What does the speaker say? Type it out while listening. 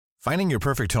Finding your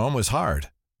perfect home was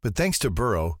hard, but thanks to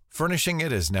Burrow, furnishing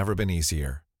it has never been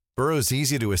easier. Burrow's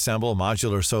easy-to-assemble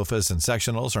modular sofas and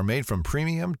sectionals are made from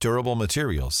premium, durable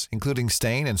materials, including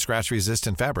stain and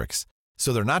scratch-resistant fabrics.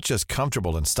 So they're not just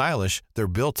comfortable and stylish, they're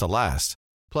built to last.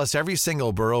 Plus, every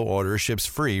single Burrow order ships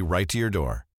free right to your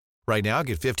door. Right now,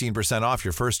 get 15% off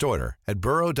your first order at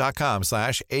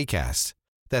burrow.com/ACAST.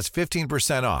 That's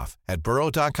 15% off at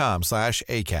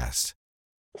burrow.com/ACAST.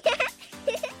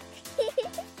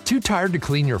 Too tired to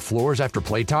clean your floors after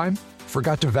playtime?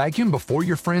 Forgot to vacuum before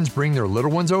your friends bring their little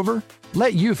ones over?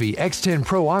 Let Eufy X10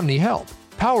 Pro Omni help.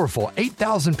 Powerful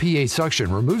 8,000 PA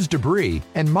suction removes debris,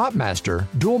 and MopMaster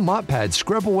dual mop pads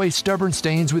scrub away stubborn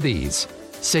stains with ease.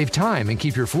 Save time and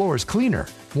keep your floors cleaner.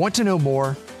 Want to know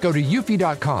more? Go to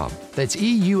eufy.com, that's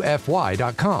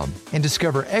EUFY.com, and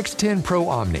discover X10 Pro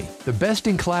Omni, the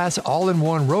best-in-class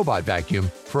all-in-one robot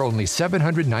vacuum for only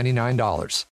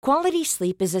 $799. Quality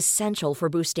sleep is essential for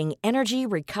boosting energy,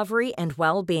 recovery, and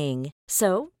well-being.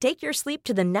 So, take your sleep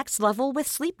to the next level with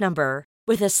Sleep Number.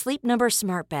 With a Sleep Number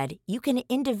smart bed, you can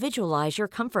individualize your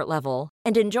comfort level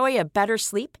and enjoy a better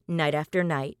sleep night after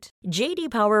night. J.D.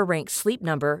 Power ranks Sleep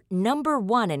Number number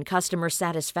 1 in customer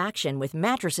satisfaction with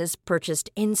mattresses purchased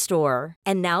in-store.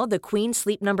 And now the Queen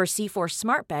Sleep Number C4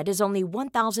 smart bed is only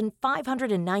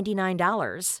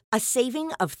 $1,599, a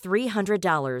saving of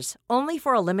 $300, only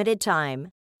for a limited time.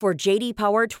 For J.D.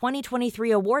 Power 2023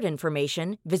 award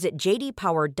information, visit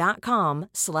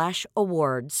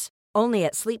jdpower.com/awards. Only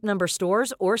at Sleep Number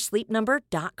stores or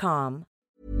sleepnumber.com.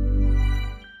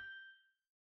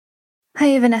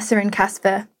 Hi, Vanessa and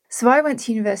Casper. So I went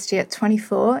to university at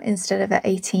 24 instead of at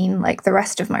 18 like the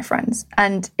rest of my friends,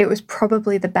 and it was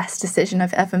probably the best decision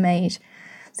I've ever made.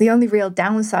 The only real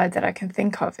downside that I can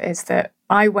think of is that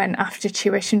I went after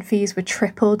tuition fees were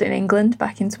tripled in England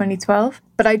back in 2012,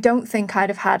 but I don't think I'd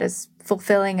have had as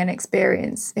fulfilling an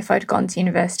experience if I'd gone to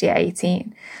university at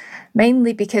 18.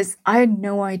 Mainly because I had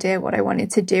no idea what I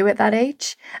wanted to do at that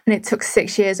age, and it took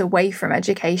 6 years away from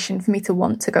education for me to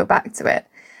want to go back to it.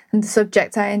 And the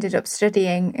subject I ended up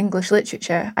studying, English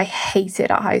literature, I hated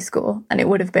at high school, and it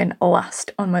would have been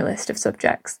last on my list of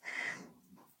subjects.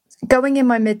 Going in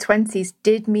my mid-20s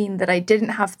did mean that I didn't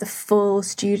have the full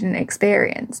student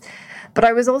experience, but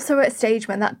I was also at a stage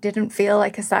when that didn't feel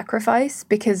like a sacrifice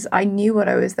because I knew what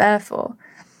I was there for.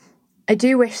 I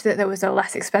do wish that there was a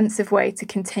less expensive way to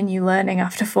continue learning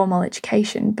after formal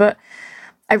education, but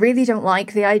I really don't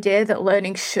like the idea that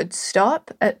learning should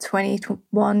stop at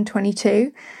 21,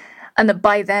 22, and that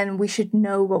by then we should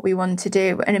know what we want to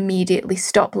do and immediately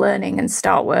stop learning and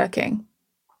start working.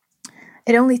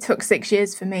 It only took 6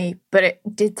 years for me, but it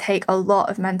did take a lot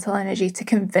of mental energy to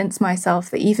convince myself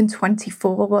that even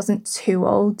 24 wasn't too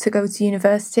old to go to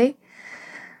university.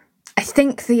 I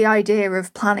think the idea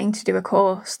of planning to do a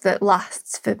course that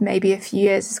lasts for maybe a few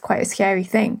years is quite a scary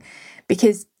thing,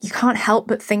 because you can't help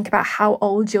but think about how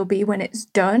old you'll be when it's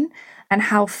done and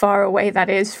how far away that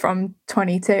is from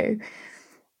 22.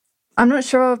 I'm not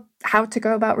sure how to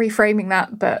go about reframing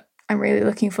that, but I'm really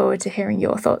looking forward to hearing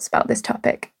your thoughts about this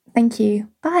topic. Thank you.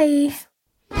 Bye.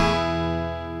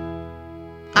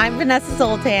 I'm Vanessa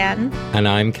Zoltan. And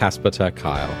I'm Casper ter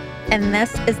Kuile. And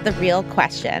this is The Real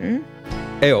Question.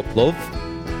 Hey up, love.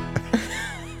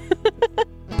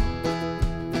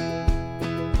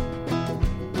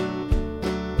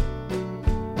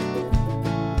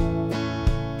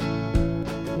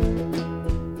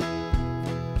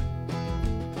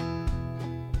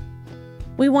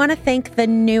 We want to thank the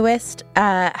newest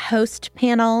host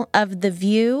panel of The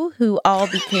View, who all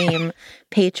became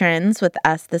patrons with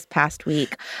us this past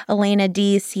week. Elena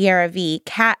D, Sierra V,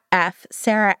 Kat F,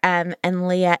 Sarah M, and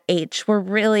Leah H. We're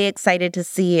really excited to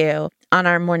see you on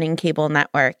our morning cable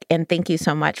network, and thank you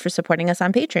so much for supporting us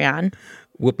on Patreon.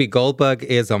 Whoopi Goldberg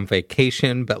is on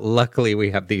vacation, but luckily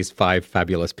we have these 5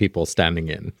 fabulous people standing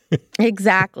in.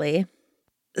 Exactly.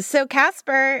 So,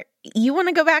 Casper, you want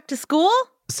to go back to school?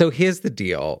 So here's the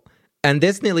deal. And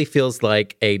this nearly feels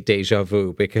like a deja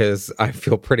vu because I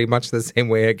feel pretty much the same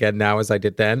way again now as I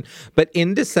did then. But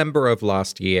in December of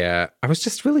last year, I was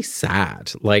just really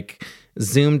sad, like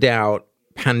zoomed out,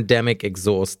 pandemic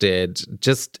exhausted,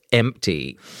 just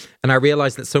empty. And I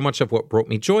realized that so much of what brought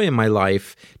me joy in my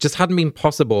life just hadn't been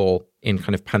possible in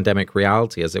kind of pandemic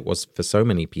reality as it was for so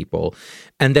many people,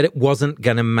 and that it wasn't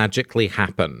going to magically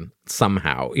happen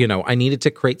somehow. You know, I needed to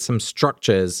create some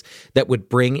structures that would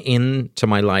bring into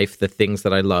my life the things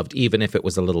that I loved, even if it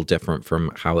was a little different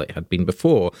from how it had been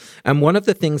before. And one of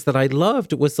the things that I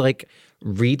loved was like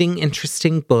reading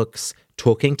interesting books,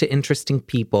 talking to interesting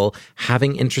people,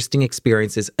 having interesting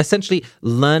experiences, essentially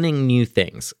learning new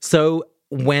things. So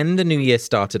when the new year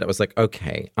started, I was like,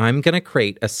 okay, I'm going to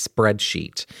create a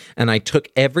spreadsheet. And I took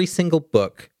every single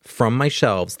book from my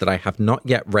shelves that I have not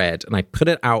yet read, and I put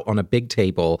it out on a big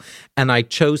table, and I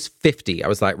chose 50. I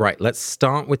was like, right, let's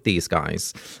start with these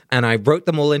guys. And I wrote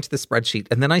them all into the spreadsheet.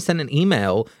 And then I sent an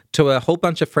email to a whole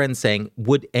bunch of friends saying,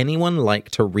 would anyone like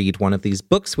to read one of these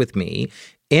books with me?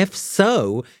 If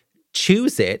so,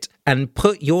 choose it and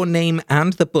put your name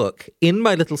and the book in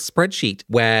my little spreadsheet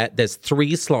where there's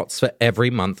 3 slots for every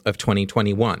month of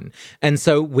 2021. And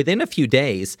so within a few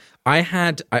days, I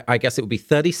had, I guess it would be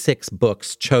 36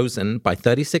 books chosen by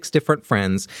 36 different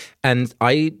friends. And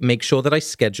I make sure that I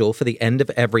schedule for the end of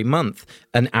every month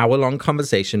an hour-long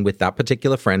conversation with that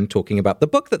particular friend talking about the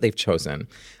book that they've chosen.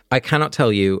 I cannot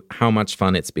tell you how much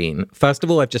fun it's been. First of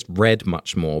all, I've just read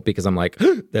much more because I'm like,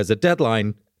 there's a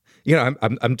deadline. You know,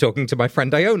 I'm talking to my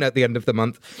friend Iona at the end of the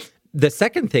month. The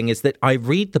second thing is that I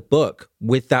read the book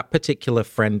with that particular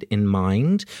friend in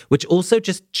mind, which also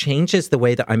just changes the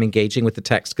way that I'm engaging with the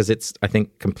text because it's, I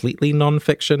think, completely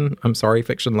nonfiction. I'm sorry,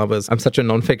 fiction lovers. I'm such a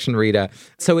nonfiction reader.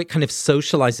 So it kind of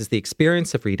socializes the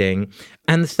experience of reading.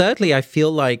 And thirdly, I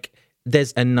feel like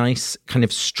there's a nice kind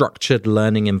of structured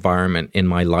learning environment in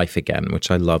my life again, which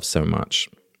I love so much.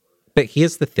 But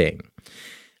here's the thing.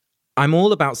 I'm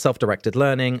all about self-directed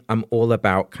learning. I'm all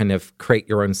about kind of create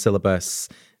your own syllabus.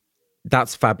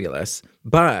 That's fabulous.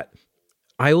 But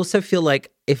I also feel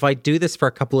like if I do this for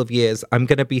a couple of years, I'm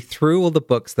going to be through all the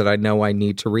books that I know I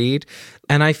need to read.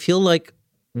 And I feel like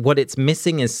what it's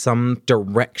missing is some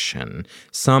direction,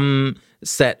 some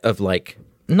set of like,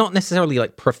 not necessarily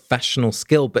like professional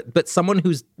skill, but someone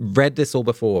who's read this all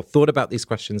before, thought about these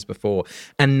questions before,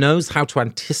 and knows how to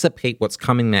anticipate what's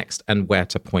coming next and where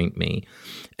to point me.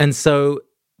 And so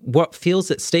what feels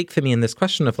at stake for me in this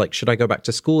question of like, should I go back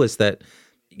to school is that,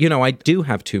 you know, I do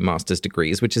have 2 master's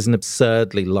degrees, which is an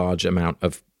absurdly large amount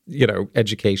of, you know,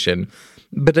 education,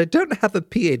 but I don't have a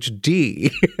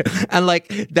PhD. And like,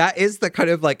 that is the kind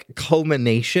of like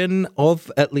culmination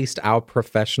of at least our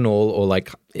professional or like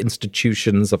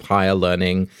institutions of higher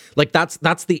learning. Like that's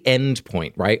the end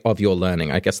point, right, of your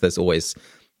learning. I guess there's always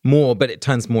more, but it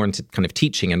turns more into kind of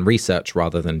teaching and research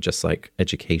rather than just like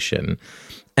education.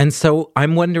 And so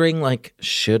I'm wondering, like,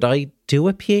 should I do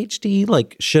a PhD?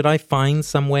 Like, should I find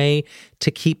some way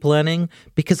to keep learning?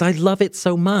 Because I love it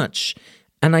so much.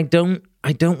 And I don't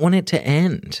want it to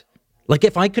end. Like,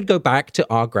 if I could go back to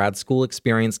our grad school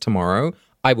experience tomorrow,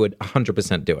 I would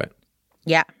 100% do it.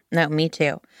 Yeah, no, me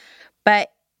too.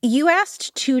 But you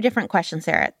asked 2 different questions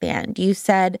there at the end. You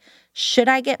said, should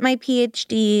I get my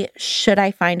PhD? Should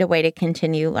I find a way to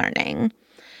continue learning?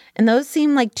 And those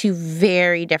seem like 2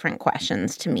 very different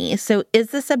questions to me. So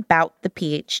is this about the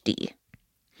PhD?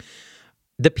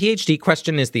 The PhD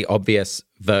question is the obvious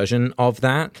version of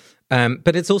that.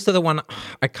 But it's also the one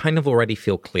I kind of already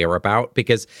feel clear about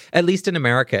because at least in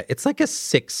America, it's like a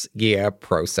 6-year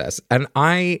process. And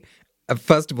I,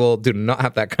 first of all, do not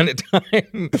have that kind of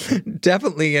time.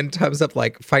 Definitely in terms of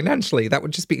like financially, that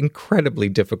would just be incredibly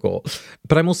difficult.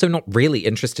 But I'm also not really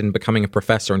interested in becoming a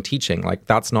professor and teaching. Like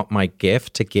that's not my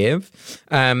gift to give.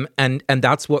 And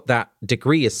that's what that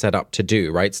degree is set up to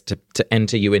do, right? It's to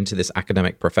enter you into this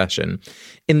academic profession.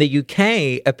 In the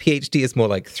UK, a PhD is more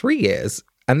like 3 years.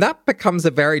 And that becomes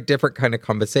a very different kind of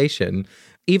conversation,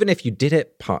 even if you did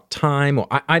it part-time or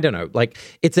I don't know, like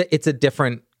it's a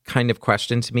different kind of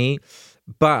question to me.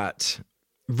 But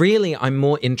really, I'm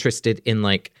more interested in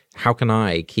like, how can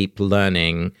I keep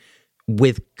learning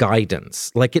with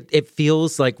guidance? Like it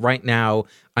feels like right now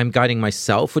I'm guiding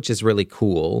myself, which is really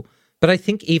cool. But I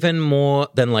think even more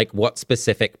than like what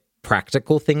specific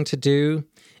practical thing to do,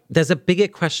 there's a bigger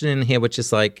question in here, which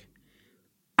is like,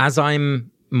 as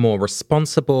I'm more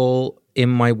responsible in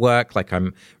my work, like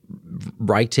I'm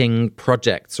writing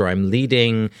projects or I'm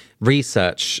leading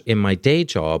research in my day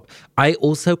job, I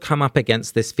also come up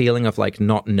against this feeling of like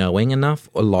not knowing enough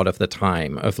a lot of the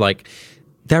time, of like,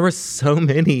 there are so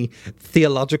many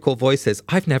theological voices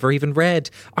I've never even read.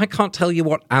 I can't tell you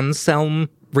what Anselm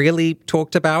really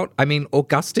talked about. I mean,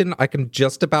 Augustine, I can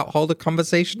just about hold a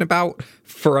conversation about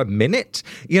for a minute.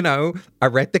 You know, I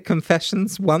read the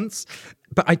Confessions once,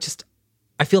 but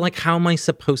I feel like, how am I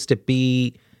supposed to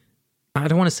be, I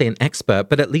don't want to say an expert,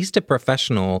 but at least a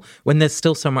professional when there's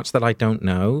still so much that I don't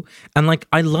know? And like,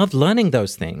 I love learning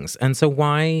those things. And so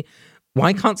why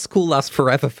can't school last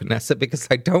forever, Vanessa? Because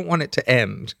I don't want it to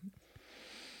end.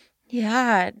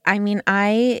 Yeah, I mean,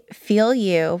 I feel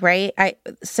you, right?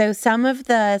 So some of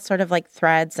the sort of like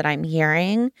threads that I'm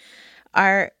hearing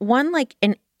are one, like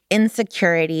an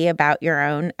insecurity about your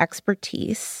own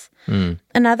expertise.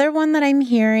 Another one that I'm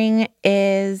hearing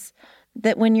is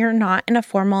that when you're not in a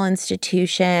formal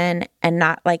institution and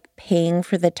not like paying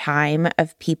for the time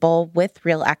of people with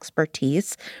real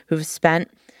expertise who've spent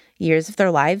years of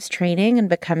their lives training and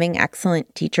becoming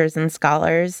excellent teachers and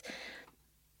scholars,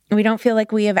 we don't feel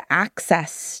like we have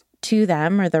access to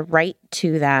them or the right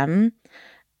to them.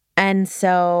 And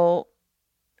so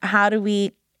how do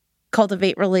we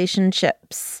cultivate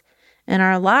relationships in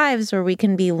our lives where we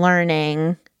can be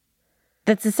learning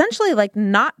that's essentially like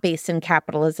not based in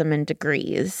capitalism and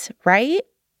degrees, right?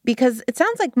 Because it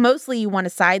sounds like mostly you want to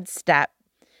sidestep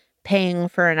paying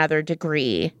for another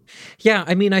degree. Yeah,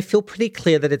 I mean, I feel pretty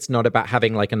clear that it's not about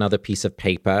having like another piece of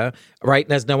paper, right?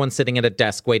 There's no one sitting at a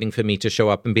desk waiting for me to show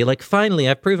up and be like, finally,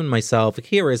 I've proven myself.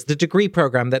 Here is the degree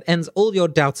program that ends all your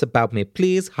doubts about me.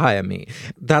 Please hire me.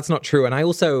 That's not true. And I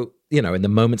also, you know, in the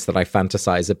moments that I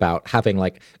fantasize about having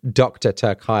like Dr.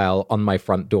 Turkile on my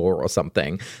front door or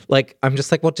something, like, I'm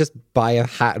just like, well, just buy a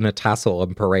hat and a tassel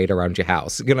and parade around your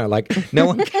house. You know, like, no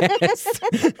one cares.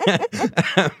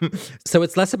 So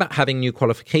it's less about having new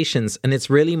qualifications, and it's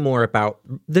really more about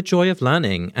the joy of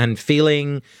learning and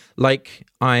feeling like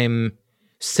I'm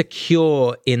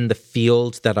secure in the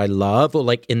field that I love, or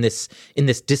like in this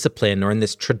discipline or in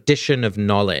this tradition of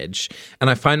knowledge. And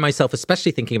I find myself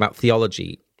especially thinking about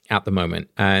theology at the moment.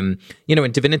 You know,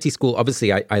 in divinity school,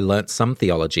 obviously I learned some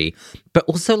theology, but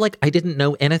also like I didn't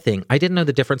know anything. I didn't know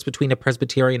the difference between a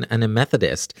Presbyterian and a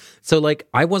Methodist. So like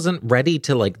I wasn't ready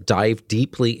to like dive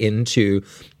deeply into,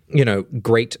 you know,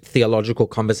 great theological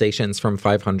conversations from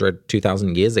 500,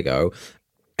 2,000 years ago.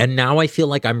 And now I feel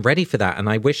like I'm ready for that. And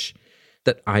I wish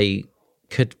that I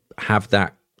could have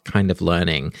that kind of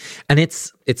learning. And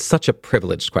it's such a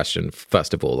privileged question,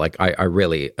 first of all. Like, I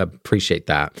really appreciate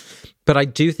that. But I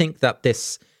do think that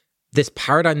this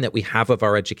paradigm that we have of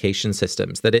our education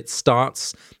systems, that it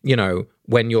starts, you know,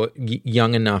 when you're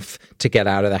young enough to get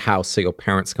out of the house so your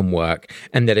parents can work,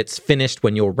 and that it's finished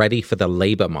when you're ready for the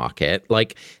labor market,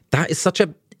 like, that is such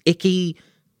a icky,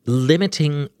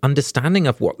 limiting understanding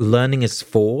of what learning is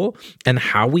for and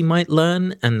how we might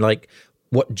learn, and like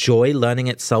what joy learning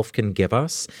itself can give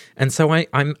us. And so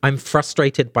I'm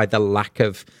frustrated by the lack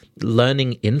of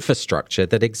learning infrastructure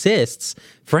that exists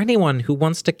for anyone who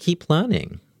wants to keep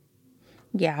learning.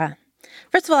 Yeah.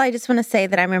 First of all, I just want to say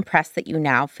that I'm impressed that you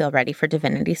now feel ready for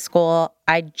divinity school.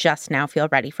 I just now feel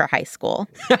ready for high school.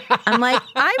 I'm like,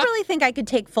 I really think I could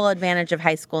take full advantage of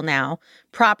high school now,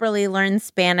 properly learn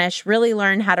Spanish, really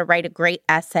learn how to write a great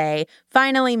essay,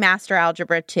 finally master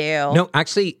Algebra 2. No,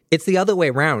 actually, it's the other way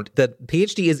around. The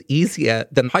PhD is easier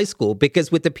than high school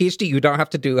because with the PhD, you don't have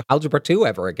to do Algebra 2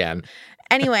 ever again.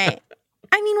 Anyway,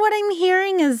 I mean, what I'm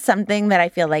hearing is something that I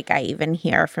feel like I even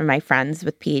hear from my friends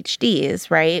with PhDs,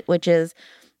 right? Which is,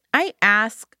 I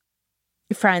ask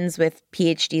friends with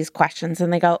PhDs questions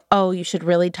and they go, oh, you should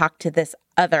really talk to this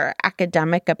other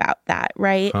academic about that,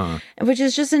 right? Which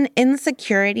is just an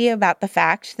insecurity about the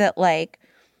fact that, like,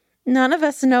 none of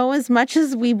us know as much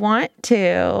as we want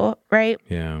to, right?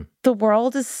 Yeah. The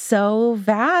world is so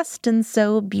vast and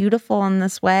so beautiful in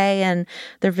this way, and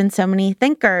there have been so many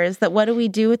thinkers that what do we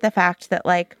do with the fact that,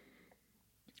 like,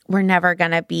 we're never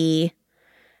going to be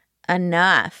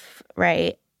enough,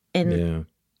 right?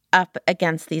 Up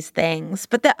against these things.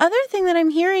 But the other thing that I'm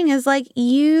hearing is, like,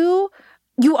 you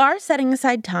are setting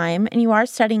aside time and you are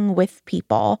studying with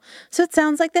people. So it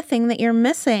sounds like the thing that you're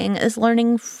missing is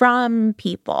learning from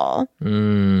people.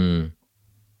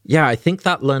 Yeah, I think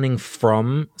that learning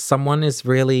from someone is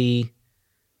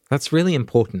that's really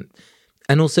important.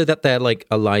 And also that they're like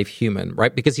a live human,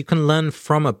 right? Because you can learn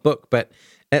from a book, but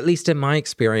at least in my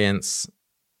experience,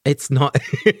 it's not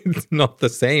the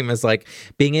same as like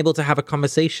being able to have a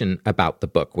conversation about the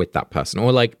book with that person,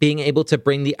 or like being able to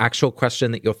bring the actual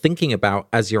question that you're thinking about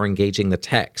as you're engaging the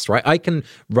text, right? I can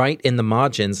write in the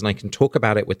margins and I can talk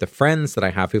about it with the friends that I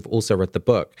have who've also read the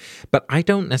book, but I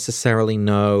don't necessarily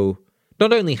know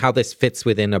not only how this fits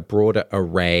within a broader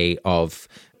array of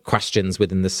questions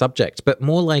within the subject, but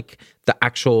more like the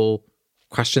actual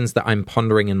questions that I'm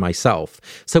pondering in myself.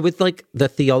 So with like the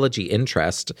theology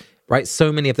interest, right?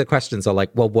 So many of the questions are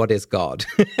like, well, what is God?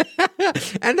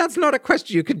 And that's not a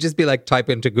question you could just be like, type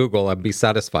into Google and be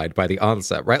satisfied by the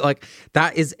answer, right? Like,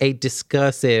 that is a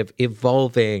discursive,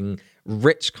 evolving,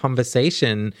 rich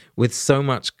conversation with so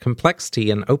much complexity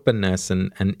and openness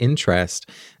and interest.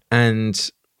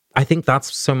 And I think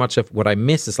that's so much of what I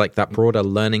miss is like that broader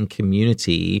learning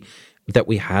community that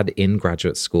we had in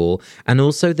graduate school, and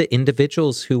also the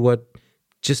individuals who were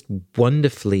just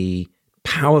wonderfully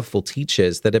powerful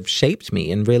teachers that have shaped me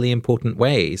in really important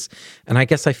ways. And I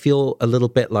guess I feel a little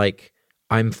bit like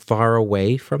I'm far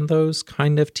away from those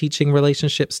kind of teaching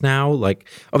relationships now, like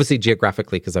obviously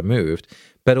geographically because I moved,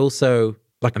 but also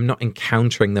like I'm not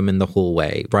encountering them in the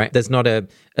hallway, right? There's not a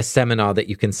seminar that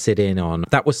you can sit in on.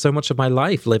 That was so much of my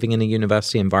life, living in a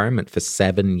university environment for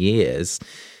 7 years.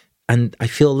 And I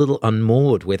feel a little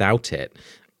unmoored without it.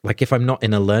 Like if I'm not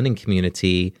in a learning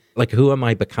community, like who am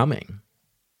I becoming?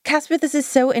 Casper, this is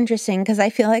so interesting because I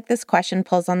feel like this question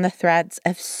pulls on the threads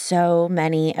of so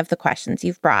many of the questions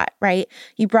you've brought, right?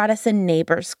 You brought us a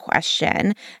neighbors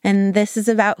question, and this is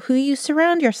about who you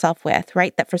surround yourself with,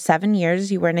 right? That for 7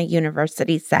 years you were in a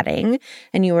university setting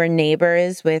and you were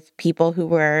neighbors with people who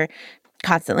were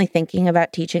constantly thinking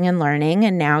about teaching and learning,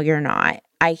 and now you're not.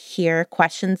 I hear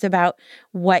questions about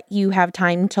what you have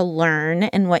time to learn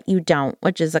and what you don't,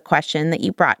 which is a question that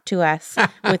you brought to us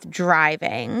with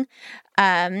driving.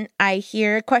 I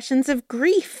hear questions of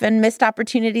grief and missed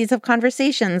opportunities of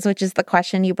conversations, which is the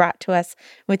question you brought to us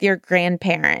with your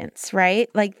grandparents, right?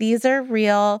 Like these are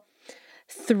real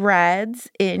threads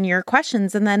in your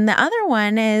questions. And then the other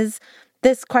one is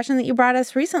this question that you brought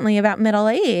us recently about middle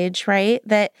age, right?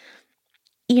 That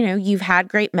you know, you've had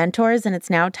great mentors and it's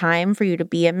now time for you to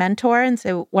be a mentor. And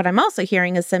so what I'm also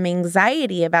hearing is some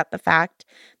anxiety about the fact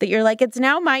that you're like, it's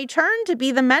now my turn to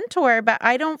be the mentor, but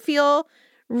I don't feel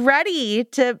ready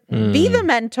to be the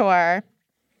mentor.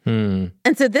 And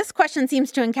so this question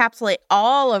seems to encapsulate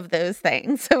all of those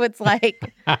things. So it's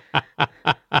like, we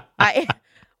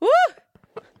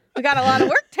got a lot of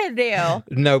work to do.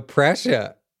 No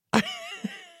pressure.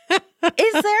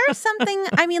 Is there something,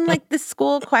 I mean, like the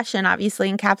school question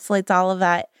obviously encapsulates all of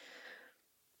that.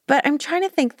 But I'm trying to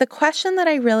think, the question that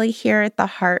I really hear at the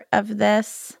heart of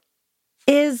this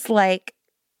is like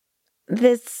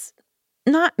this,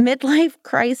 not midlife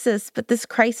crisis, but this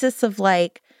crisis of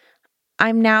like,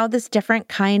 I'm now this different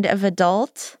kind of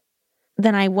adult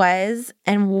than I was.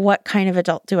 And what kind of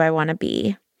adult do I want to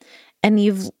be? And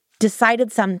you've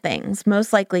decided some things.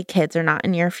 Most likely kids are not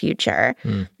in your future.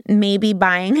 Maybe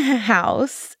buying a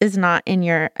house is not in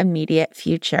your immediate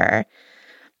future.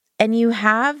 And you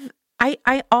have,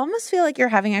 I almost feel like you're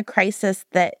having a crisis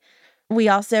that we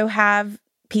also have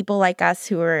people like us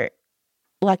who are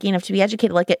lucky enough to be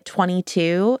educated, like at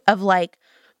 22, of like,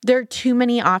 there are too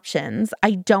many options.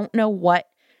 I don't know what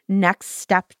next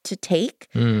step to take.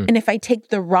 And if I take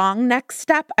the wrong next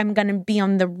step, I'm going to be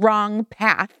on the wrong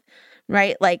path.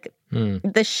 Right? Like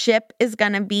the ship is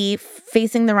going to be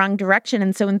facing the wrong direction.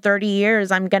 And so in 30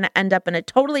 years, I'm going to end up in a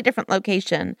totally different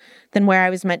location than where I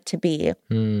was meant to be.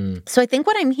 So I think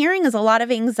what I'm hearing is a lot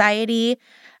of anxiety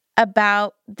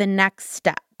about the next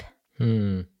step.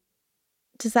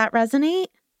 Does that resonate?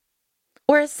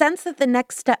 Or a sense that the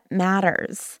next step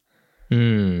matters?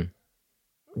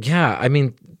 Yeah, I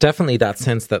mean, definitely that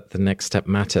sense that the next step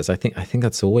matters. I think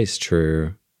that's always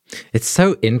true. It's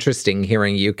so interesting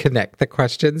hearing you connect the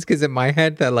questions because in my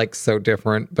head they're like so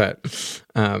different, but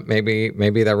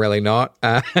maybe they're really not.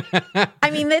 I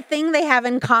mean, the thing they have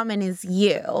in common is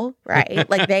you, right?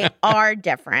 Like they are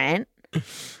different.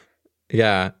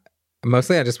 Yeah.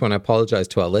 Mostly I just want to apologize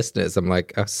to our listeners. I'm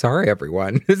like, oh, sorry,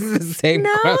 everyone. This is the same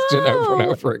question over and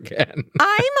over again.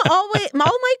 All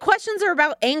my questions are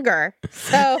about anger.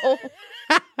 So...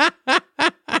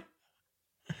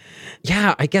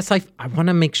 Yeah, I guess I want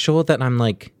to make sure that I'm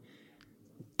like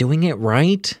doing it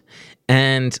right.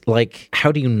 And like,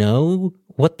 how do you know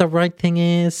what the right thing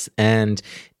is? And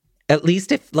at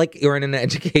least if like you're in an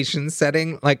education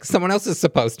setting, like someone else is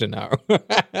supposed to know.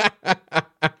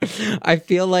 I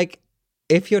feel like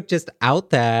if you're just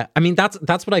out there, I mean, that's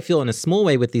what I feel in a small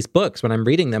way with these books when I'm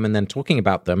reading them and then talking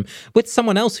about them with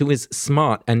someone else who is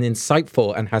smart and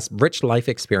insightful and has rich life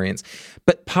experience.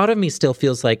 But part of me still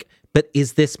feels like, but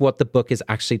is this what the book is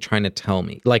actually trying to tell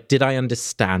me? Like, did I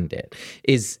understand it?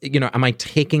 Am I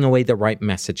taking away the right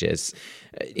messages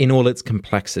in all its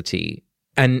complexity?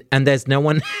 And there's no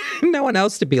one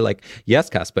else to be like, yes,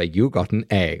 Casper, you got an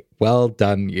A. Well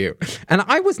done, you. And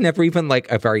I was never even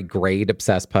like a very grade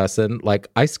obsessed person. Like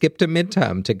I skipped a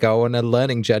midterm to go on a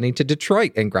learning journey to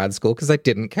Detroit in grad school because I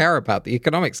didn't care about the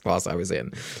economics class I was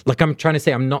in. Like I'm trying to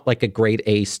say I'm not like a grade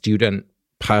A student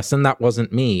person. That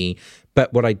wasn't me.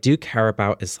 But what I do care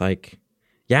about is like,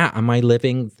 yeah, am I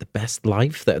living the best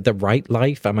life, the right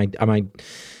life? Am I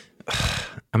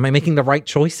making the right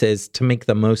choices to make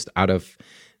the most out of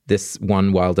this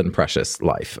one wild and precious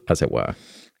life, as it were?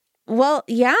 Well,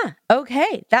 yeah.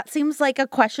 Okay. That seems like a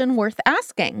question worth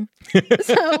asking.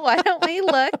 So why don't we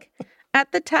look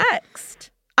at the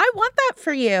text? I want that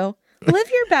for you.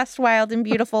 Live your best wild and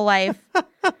beautiful life.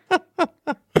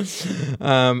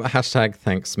 Hashtag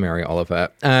thanks, Mary Oliver.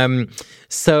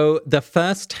 So the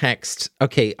first text,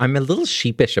 okay, I'm a little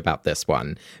sheepish about this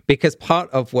one because part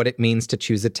of what it means to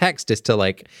choose a text is to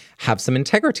like have some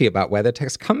integrity about where the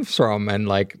text comes from and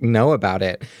like know about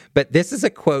it. But this is a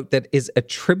quote that is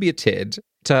attributed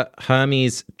to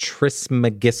Hermes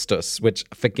Trismegistus, which,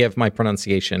 forgive my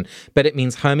pronunciation, but it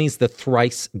means Hermes the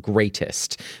thrice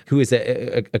greatest, who is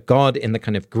a god in the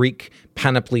kind of Greek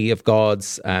panoply of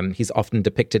gods. He's often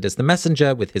depicted as the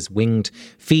messenger with his winged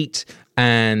feet.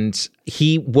 And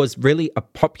he was really a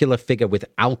popular figure with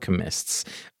alchemists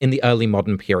in the early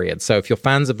modern period. So if you're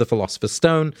fans of the Philosopher's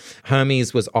Stone,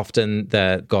 Hermes was often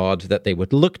the god that they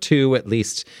would look to, at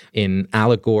least in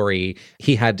allegory.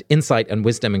 He had insight and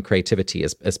wisdom and creativity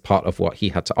as part of what he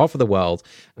had to offer the world.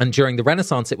 And during the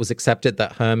Renaissance, it was accepted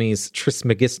that Hermes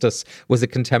Trismegistus was a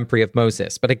contemporary of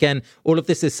Moses. But again, all of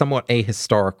this is somewhat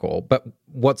ahistorical. But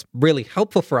what's really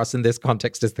helpful for us in this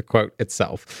context is the quote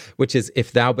itself, which is,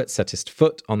 "If thou but settest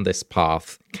foot on this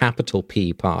path, capital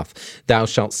P path, thou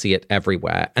shalt see it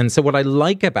everywhere." And so what I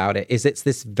like about it is it's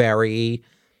this very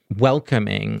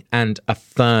welcoming and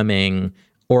affirming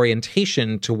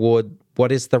orientation toward what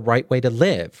is the right way to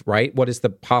live, right? What is the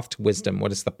path to wisdom?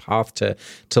 What is the path to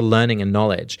learning and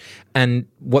knowledge? And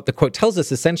what the quote tells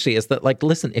us essentially is that, like,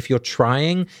 listen, if you're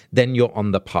trying, then you're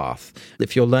on the path.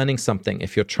 If you're learning something,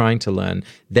 if you're trying to learn,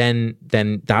 then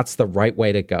that's the right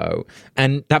way to go.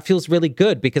 And that feels really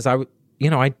good because I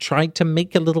tried to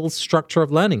make a little structure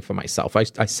of learning for myself. I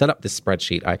set up this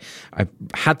spreadsheet. I've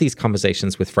had these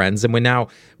conversations with friends, and we're now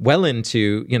well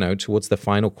into, towards the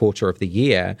final quarter of the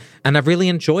year, and I've really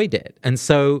enjoyed it. And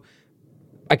so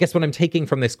I guess what I'm taking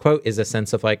from this quote is a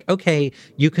sense of like, okay,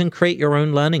 you can create your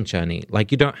own learning journey.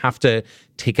 Like, you don't have to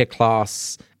take a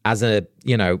class as a,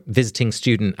 visiting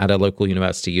student at a local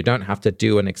university. You don't have to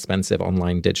do an expensive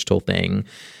online digital thing.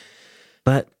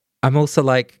 But I'm also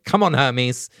like, come on,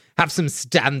 Hermes, have some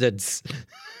standards.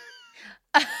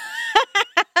 The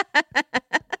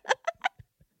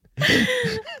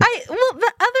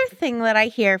other thing that I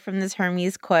hear from this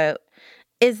Hermes quote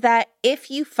is that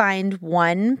if you find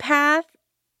one path,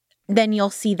 then you'll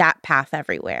see that path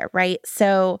everywhere, right?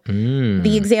 So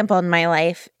the example in my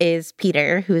life is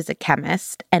Peter, who is a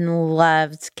chemist and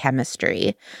loves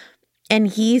chemistry. And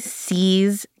he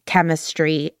sees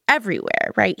chemistry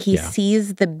everywhere, right? He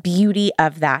sees the beauty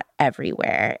of that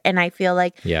everywhere. And I feel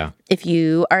like if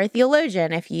you are a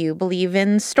theologian, if you believe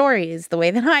in stories the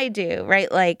way that I do, right?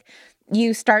 Like,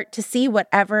 you start to see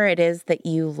whatever it is that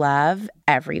you love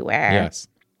everywhere. Yes.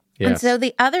 And so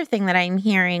the other thing that I'm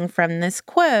hearing from this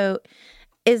quote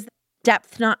is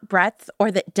depth, not breadth,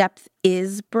 or that depth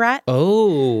is breadth.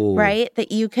 Oh. Right?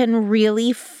 That you can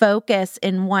really focus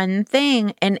in one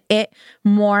thing, and it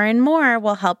more and more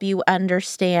will help you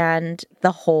understand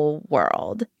the whole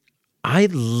world. I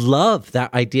love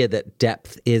that idea that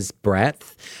depth is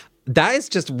breadth. That is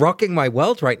just rocking my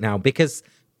world right now, because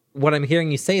what I'm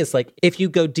hearing you say is like, if you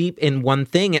go deep in one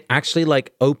thing, it actually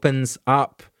like opens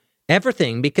up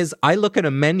everything. Because I look at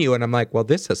a menu and I'm like, well,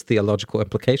 this has theological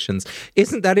implications.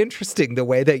 Isn't that interesting, the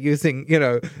way they're using,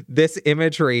 this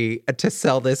imagery to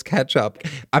sell this ketchup?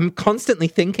 I'm constantly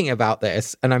thinking about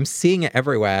this and I'm seeing it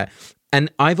everywhere. And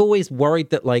I've always worried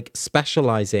that like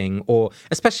specializing, or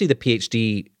especially the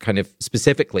PhD kind of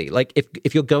specifically, like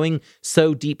if you're going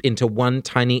so deep into one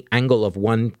tiny angle of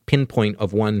one pinpoint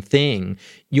of one thing,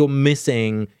 you're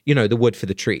missing, the wood for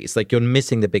the trees. Like, you're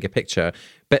missing the bigger picture.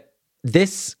 But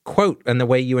this quote and the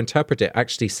way you interpret it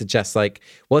actually suggests like,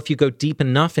 well, if you go deep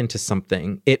enough into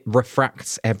something, it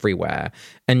refracts everywhere.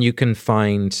 And you can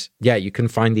find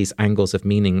these angles of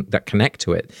meaning that connect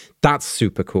to it. That's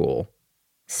super cool.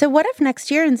 So what if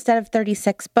next year, instead of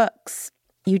 36 books,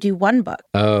 you do one book?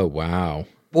 Oh, wow.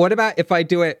 What about if I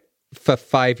do it for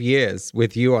 5 years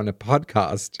with you on a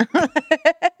podcast?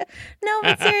 No,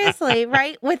 but seriously,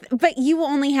 right? But you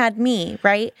only had me,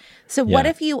 right? So what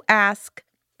if you ask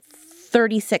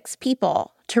 36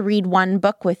 people to read one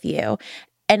book with you,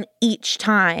 and each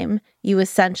time you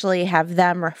essentially have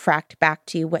them refract back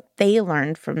to you what they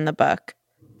learned from the book?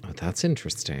 Oh, that's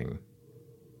interesting.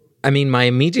 I mean, my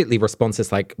immediately response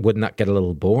is like, wouldn't that get a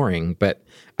little boring? But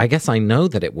I guess I know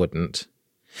that it wouldn't.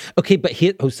 Okay, but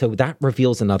so that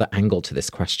reveals another angle to this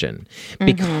question,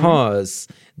 because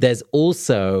there's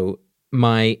also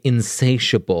my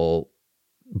insatiable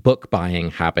book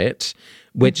buying habit,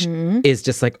 which is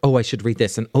just like, oh, I should read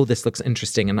this, and oh, this looks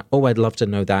interesting, and oh, I'd love to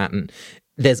know that. And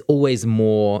there's always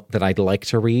more that I'd like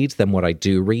to read than what I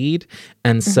do read.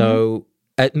 And so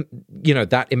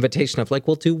that invitation of like,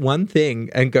 we'll do one thing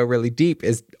and go really deep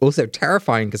is also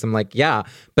terrifying because I'm like, yeah,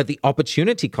 but the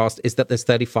opportunity cost is that there's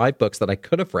 35 books that I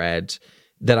could have read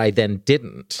that I then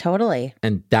didn't. Totally.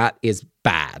 And that is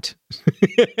bad.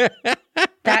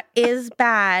 That is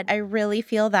bad. I really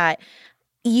feel that.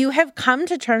 You have come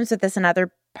to terms with this in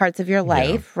other parts of your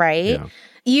life, right? Yeah.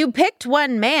 You picked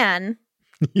one man.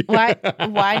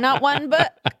 Why not one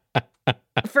book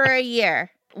for a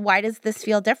year? Why does this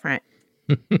feel different?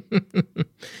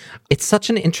 It's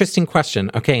such an interesting question.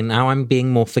 Okay, now I'm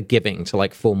being more forgiving to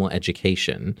like formal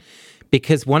education,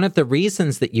 because one of the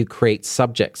reasons that you create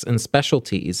subjects and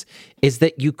specialties is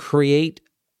that you create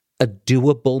a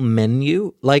doable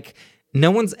menu. Like, no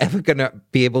one's ever going to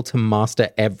be able to master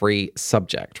every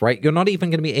subject, right? You're not even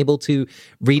going to be able to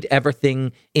read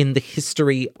everything in the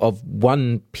history of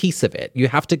one piece of it. You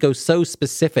have to go so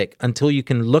specific until you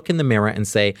can look in the mirror and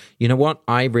say, you know what?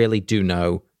 I really do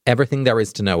know everything there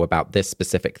is to know about this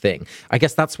specific thing. I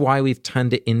guess that's why we've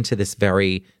turned it into this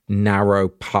very narrow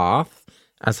path,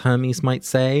 as Hermes might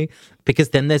say, because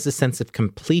then there's a sense of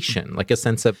completion, like a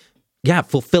sense of,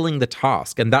 fulfilling the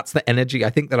task. And that's the energy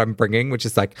I think that I'm bringing, which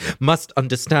is like, must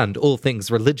understand all things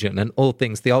religion and all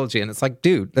things theology. And it's like,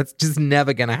 dude, that's just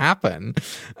never going to happen.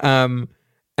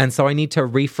 And so I need to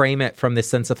reframe it from this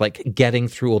sense of like getting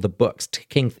through all the books,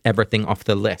 ticking everything off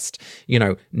the list,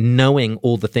 knowing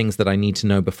all the things that I need to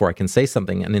know before I can say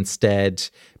something, and instead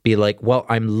be like, well,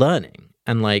 I'm learning.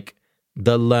 And like,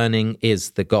 the learning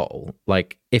is the goal.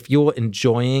 Like, if you're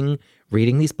enjoying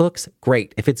reading these books,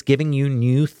 great. If it's giving you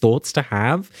new thoughts to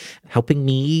have, helping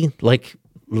me like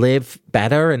live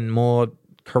better and more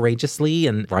courageously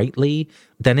and rightly,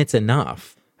 then it's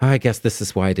enough. I guess this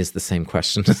is why it is the same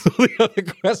question as all the other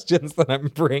questions that I'm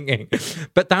bringing.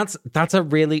 But that's a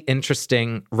really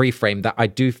interesting reframe that I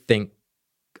do think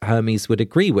Hermes would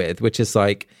agree with, which is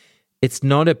like, it's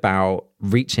not about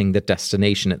reaching the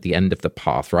destination at the end of the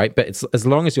path, right? But it's as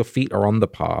long as your feet are on the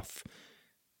path,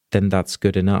 then that's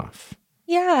good enough.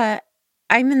 Yeah.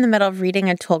 I'm in the middle of reading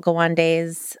Atul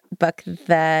Gawande's book,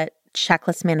 The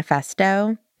Checklist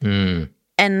Manifesto.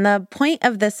 And the point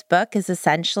of this book is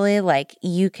essentially like,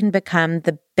 you can become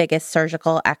the biggest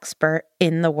surgical expert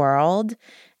in the world.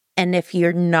 And if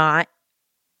you're not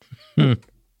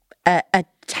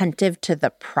attentive to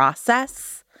the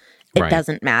process, it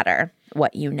doesn't matter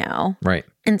what you know. Right.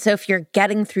 And so if you're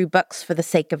getting through books for the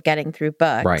sake of getting through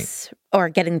books, or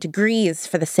getting degrees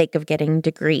for the sake of getting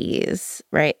degrees,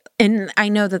 right? And I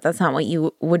know that that's not what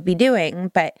you would be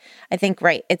doing, but I think,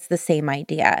 it's the same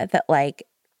idea that like,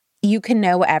 you can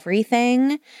know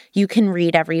everything, you can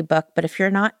read every book, but if you're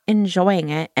not enjoying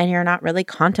it and you're not really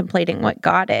contemplating what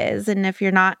God is, and if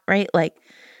you're not,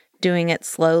 doing it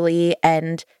slowly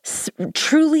and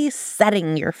truly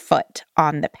setting your foot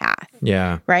on the path.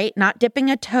 Yeah. Right? Not dipping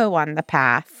a toe on the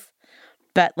path,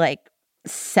 but like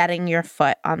setting your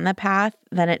foot on the path,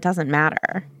 then it doesn't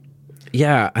matter.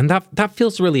 Yeah, and that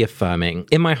feels really affirming.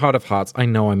 In my heart of hearts, I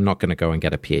know I'm not going to go and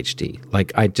get a PhD.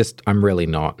 Like, I'm really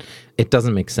not. It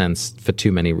doesn't make sense for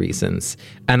too many reasons.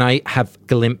 And I have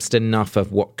glimpsed enough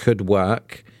of what could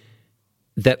work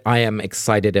that I am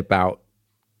excited about,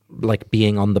 like,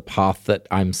 being on the path that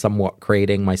I'm somewhat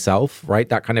creating myself, right?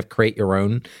 That kind of create your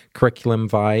own curriculum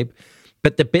vibe.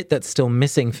 But the bit that's still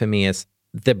missing for me is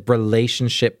the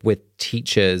relationship with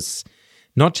teachers,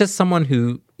 not just someone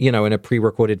who, in a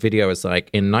pre-recorded video is like,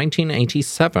 in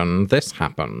 1987, this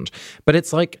happened. But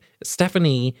it's like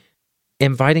Stephanie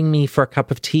inviting me for a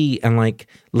cup of tea and like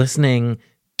listening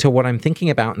to what I'm thinking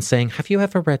about and saying, have you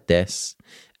ever read this?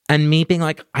 And me being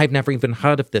like, I've never even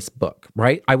heard of this book,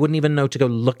 right? I wouldn't even know to go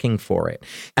looking for it.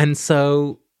 And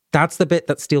so that's the bit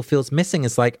that still feels missing,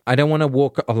 is like, I don't want to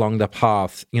walk along the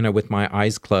path, with my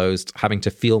eyes closed, having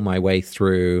to feel my way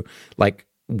through like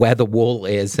where the wall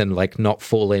is and like not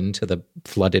fall into the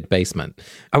flooded basement.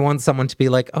 I want someone to be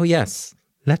like, oh yes,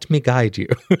 let me guide you.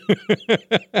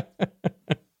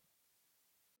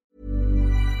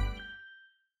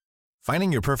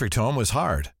 Finding your perfect home was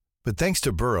hard, but thanks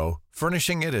to Burrow,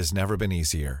 furnishing it has never been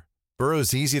easier.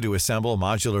 Burrow's easy-to-assemble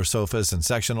modular sofas and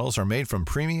sectionals are made from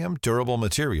premium, durable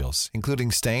materials,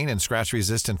 including stain and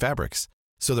scratch-resistant fabrics.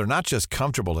 So they're not just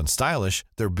comfortable and stylish,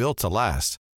 they're built to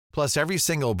last. Plus, every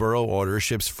single Burrow order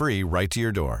ships free right to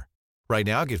your door. Right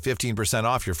now, get 15%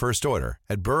 off your first order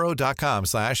at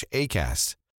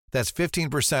burrow.com/ACAST. That's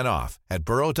 15% off at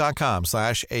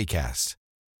burrow.com/ACAST.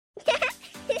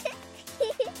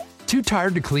 Too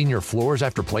tired to clean your floors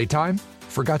after playtime?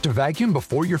 Forgot to vacuum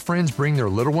before your friends bring their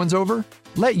little ones over?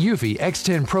 Let Eufy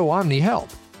X10 Pro Omni help.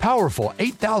 Powerful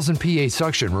 8,000 PA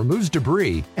suction removes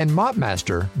debris, and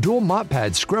MopMaster dual mop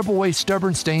pads scrub away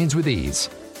stubborn stains with ease.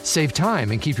 Save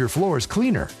time and keep your floors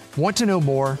cleaner. Want to know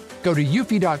more? Go to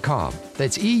eufy.com,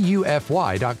 that's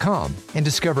EUFY.com, and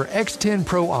discover X10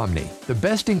 Pro Omni, the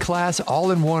best-in-class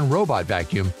all-in-one robot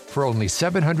vacuum for only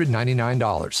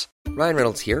 $799. Ryan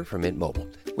Reynolds here from Mint Mobile.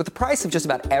 With the price of just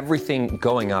about everything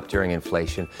going up during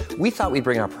inflation, we thought we'd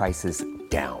bring our prices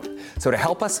down. So to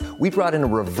help us, we brought in a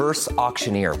reverse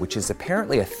auctioneer, which is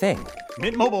apparently a thing.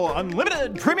 Mint Mobile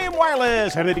Unlimited Premium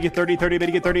Wireless. How to get 30, 30, bit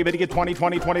to get 30, bit to get 20,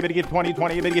 20, 20, bit to get 20,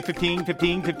 20, bit to get 15,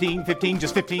 15, 15, 15,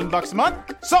 just $15 a month?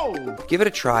 Sold! Give it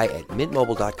a try at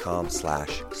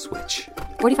mintmobile.com/switch.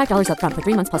 $45 up front for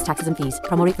 3 months plus taxes and fees.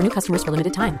 Promo rate for new customers for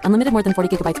limited time. Unlimited more than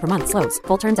 40 gigabytes per month. Slows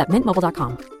full terms at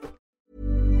mintmobile.com.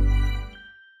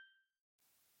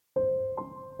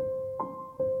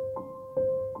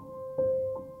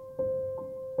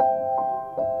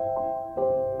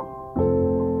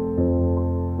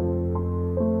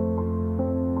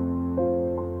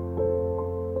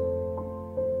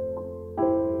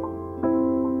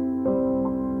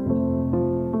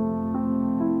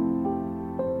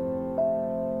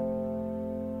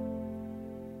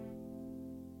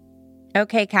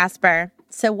 Okay, Casper.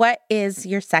 So what is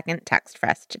your second text for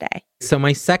us today? So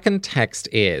my second text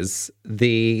is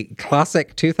the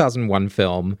classic 2001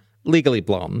 film Legally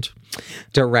Blonde,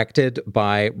 directed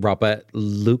by Robert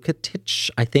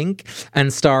Lukatich, I think,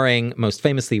 and starring most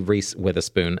famously Reese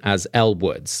Witherspoon as Elle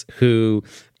Woods, who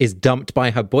is dumped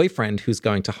by her boyfriend who's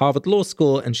going to Harvard Law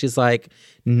School. And she's like,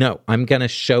 no, I'm going to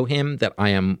show him that I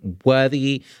am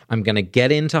worthy. I'm going to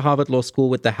get into Harvard Law School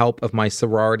with the help of my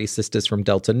sorority sisters from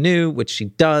Delta Nu, which she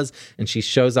does. And she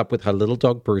shows up with her little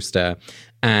dog, Brewster,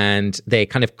 and they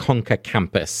kind of conquer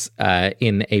campus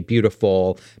in a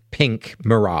beautiful pink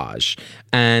mirage.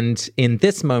 And in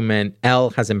this moment,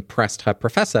 Elle has impressed her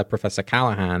professor, Professor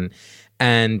Callahan,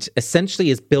 and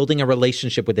essentially is building a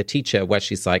relationship with the teacher where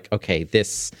she's like, okay,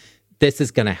 this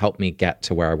is going to help me get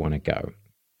to where I want to go.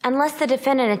 Unless the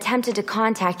defendant attempted to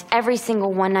contact every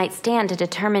single one-night stand to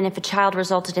determine if a child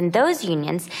resulted in those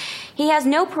unions, he has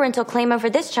no parental claim over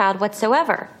this child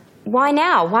whatsoever. Why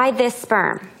now? Why this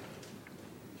sperm?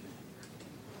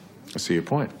 I see your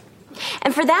point.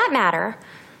 And for that matter,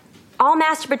 all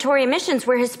masturbatory emissions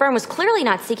where his sperm was clearly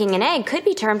not seeking an egg could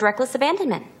be termed reckless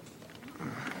abandonment.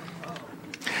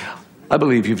 I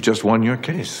believe you've just won your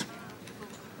case.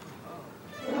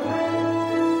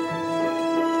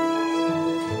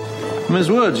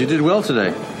 Ms. Woods, you did well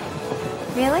today.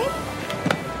 Really?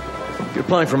 You're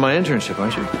applying for my internship,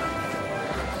 aren't you?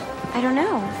 I don't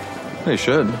know. You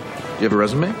should. Do you have a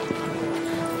resume?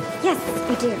 Yes,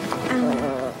 I do.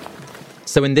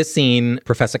 So in this scene,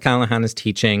 Professor Callahan is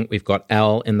teaching. We've got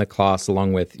Elle in the class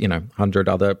along with, 100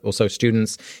 other also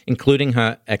students, including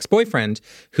her ex-boyfriend,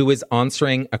 who is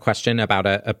answering a question about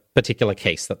a particular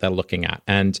case that they're looking at.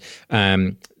 And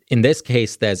in this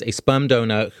case, there's a sperm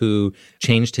donor who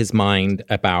changed his mind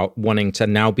about wanting to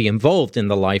now be involved in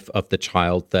the life of the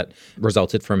child that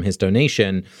resulted from his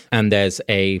donation. And there's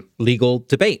a legal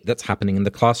debate that's happening in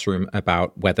the classroom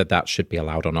about whether that should be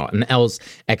allowed or not. And Elle's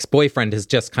ex-boyfriend has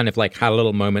just kind of like had a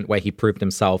little moment where he proved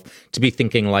himself to be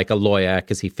thinking like a lawyer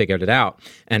because he figured it out.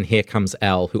 And here comes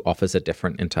Elle, who offers a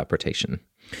different interpretation.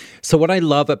 So what I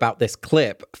love about this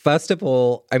clip, first of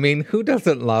all, I mean, who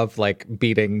doesn't love like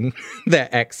beating their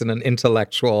ex in an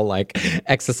intellectual like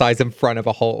exercise in front of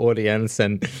a whole audience?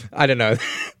 And I don't know,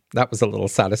 that was a little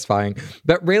satisfying.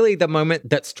 But really the moment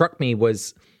that struck me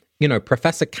was,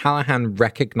 Professor Callahan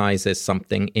recognizes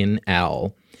something in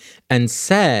Elle and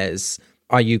says,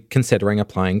 are you considering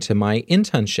applying to my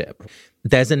internship?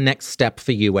 There's a next step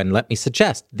for you, and let me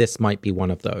suggest this might be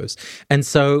one of those. And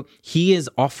so he is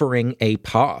offering a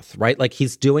path, right? Like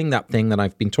he's doing that thing that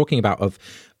I've been talking about of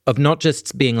not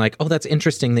just being like, oh, that's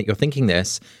interesting that you're thinking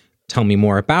this. Tell me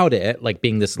more about it, like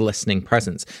being this listening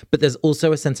presence. But there's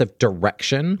also a sense of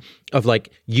direction of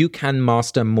like, you can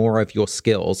master more of your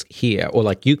skills here, or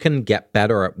like you can get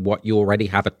better at what you already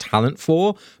have a talent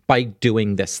for by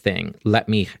doing this thing. Let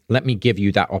me give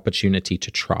you that opportunity to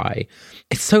try.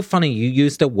 It's so funny. You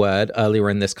used a word earlier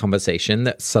in this conversation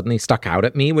that suddenly stuck out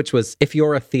at me, which was if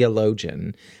you're a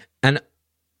theologian. And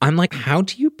I'm like, how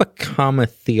do you become a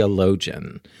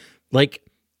theologian? Like,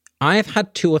 I've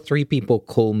had 2 or 3 people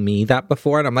call me that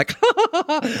before, and I'm like,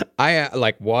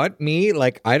 what? Me?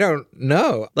 Like, I don't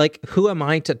know. Like, who am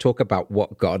I to talk about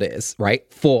what God is, right?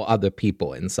 For other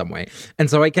people in some way.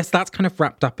 And so I guess that's kind of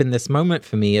wrapped up in this moment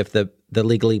for me of the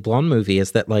Legally Blonde movie,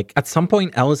 is that like at some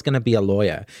point Elle is going to be a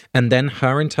lawyer, and then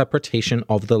her interpretation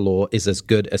of the law is as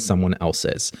good as someone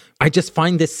else's. I just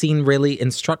find this scene really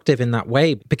instructive in that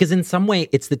way, because in some way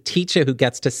it's the teacher who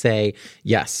gets to say,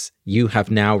 yes, you have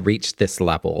now reached this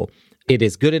level. It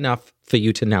is good enough for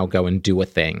you to now go and do a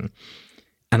thing.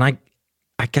 And I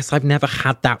guess I've never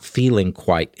had that feeling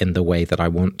quite in the way that I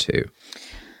want to.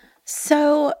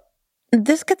 So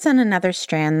this gets in another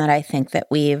strand that I think that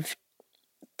we've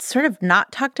sort of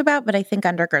not talked about, but I think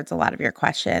undergirds a lot of your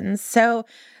questions. So,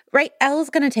 right,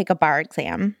 Elle's going to take a bar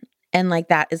exam, and like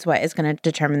that is what is going to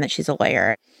determine that she's a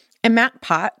lawyer. And Matt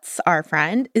Potts, our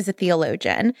friend, is a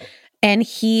theologian, and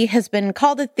he has been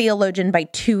called a theologian by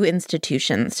two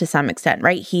institutions to some extent,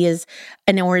 right? He is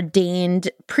an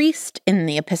ordained priest in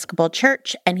the Episcopal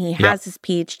Church, and he has his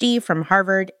PhD from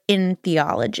Harvard in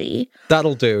theology.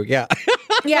 That'll do, yeah.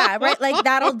 Yeah, right? Like,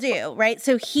 that'll do, right?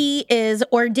 So he is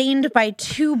ordained by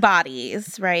two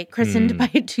bodies, right? Christened by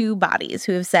two bodies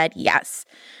who have said yes.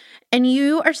 And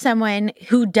you are someone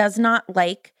who does not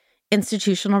like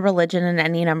institutional religion in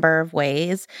any number of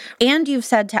ways. And you've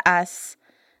said to us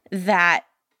that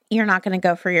you're not going to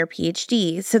go for your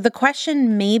PhD. So the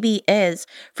question maybe is,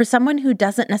 for someone who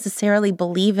doesn't necessarily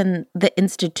believe in the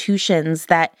institutions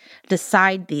that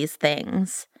decide these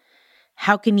things,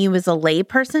 how can you as a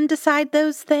layperson decide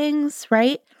those things,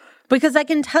 right? Because I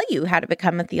can tell you how to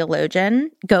become a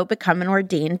theologian. Go become an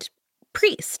ordained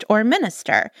priest or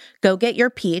minister. Go get your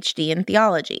PhD in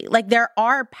theology. Like, there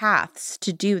are paths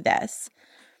to do this,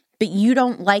 but you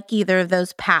don't like either of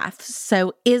those paths.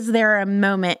 So is there a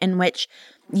moment in which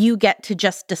you get to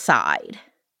just decide?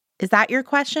 Is that your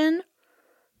question?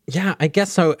 Yeah, I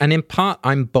guess so. And in part,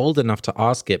 I'm bold enough to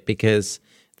ask it because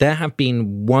there have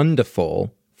been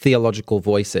wonderful theological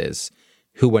voices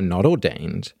who were not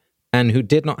ordained and who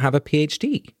did not have a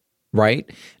PhD, right?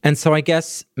 And so I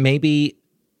guess maybe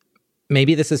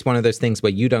this is one of those things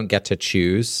where you don't get to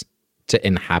choose to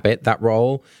inhabit that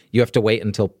role. You have to wait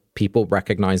until people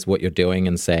recognize what you're doing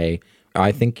and say,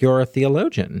 I think you're a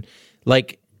theologian.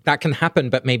 Like, that can happen,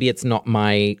 but maybe it's not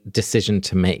my decision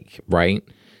to make, right?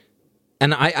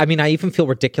 And I mean, I even feel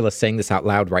ridiculous saying this out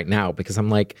loud right now because I'm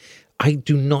like, I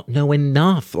do not know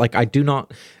enough. Like,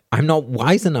 I'm not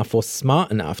wise enough or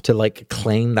smart enough to like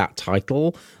claim that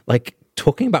title. Like,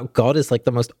 talking about God is like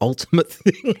the most ultimate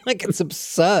thing. Like, it's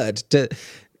absurd to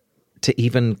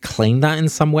even claim that in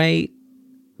some way.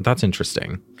 That's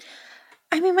interesting.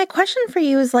 I mean, my question for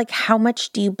you is like, how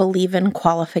much do you believe in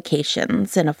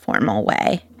qualifications in a formal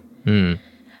way?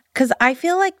 Because I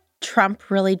feel like Trump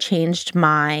really changed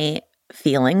my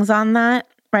feelings on that,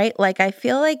 right? Like, I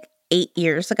feel like 8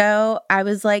 years ago, I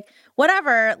was like,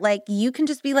 whatever, like, you can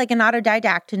just be like an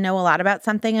autodidact and know a lot about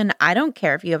something, and I don't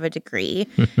care if you have a degree.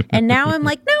 And now I'm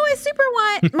like, no, I super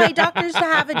want my doctors to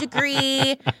have a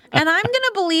degree, and I'm going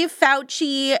to believe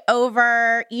Fauci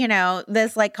over,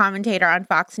 this like commentator on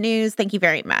Fox News. Thank you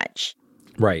very much.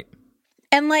 Right.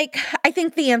 And like, I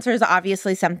think the answer is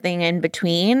obviously something in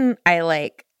between.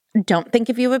 I don't think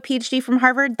if you have a PhD from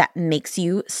Harvard, that makes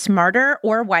you smarter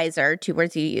or wiser, two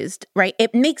words you used, right?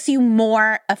 It makes you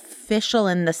more official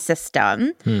in the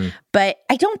system, but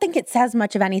I don't think it says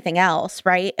much of anything else,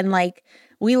 right? And like,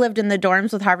 we lived in the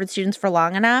dorms with Harvard students for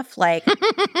long enough. Like,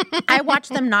 I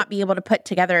watched them not be able to put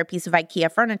together a piece of IKEA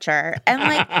furniture. And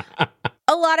like,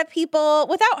 a lot of people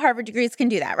without Harvard degrees can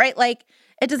do that, right? Like,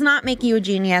 it does not make you a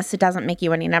genius. It doesn't make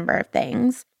you any number of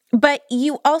things. But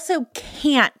you also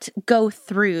can't go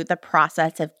through the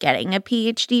process of getting a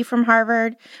PhD from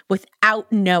Harvard without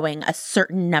knowing a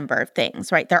certain number of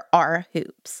things, right? There are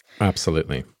hoops.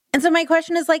 Absolutely. And so my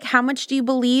question is like, how much do you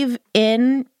believe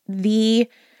in the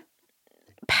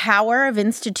power of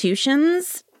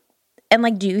institutions? And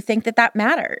like, do you think that that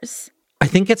matters? I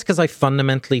think it's because I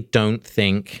fundamentally don't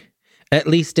think, at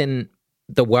least in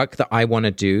the work that I want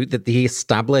to do, that the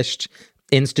established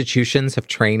institutions of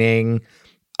training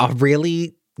are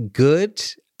really good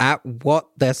at what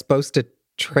they're supposed to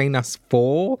train us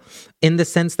for, in the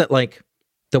sense that like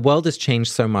the world has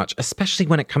changed so much, especially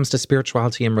when it comes to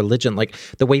spirituality and religion, like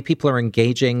the way people are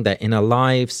engaging their inner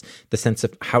lives, the sense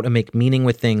of how to make meaning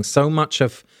with things. So much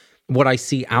of what I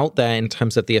see out there in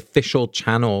terms of the official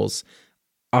channels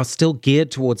are still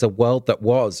geared towards a world that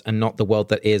was and not the world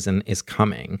that is and is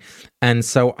coming. And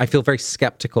so I feel very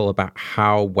skeptical about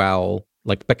how well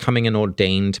like becoming an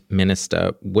ordained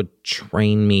minister would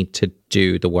train me to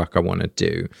do the work I want to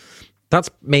do. That's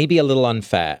maybe a little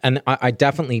unfair. And I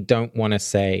definitely don't want to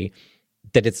say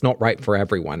that it's not right for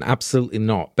everyone. Absolutely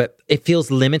not. But it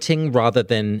feels limiting rather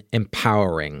than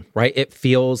empowering, right? It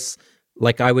feels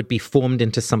like I would be formed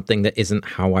into something that isn't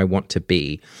how I want to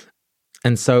be.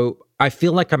 And so I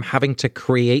feel like I'm having to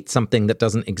create something that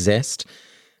doesn't exist.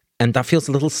 And that feels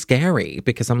a little scary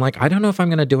because I'm like, I don't know if I'm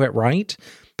going to do it right,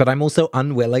 but I'm also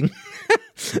unwilling.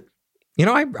 You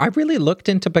know, I really looked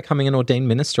into becoming an ordained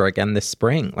minister again this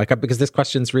spring, because this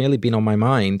question's really been on my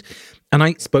mind. And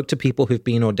I spoke to people who've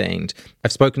been ordained.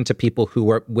 I've spoken to people who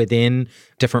were within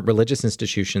different religious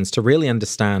institutions to really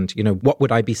understand, what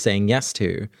would I be saying yes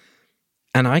to?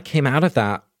 And I came out of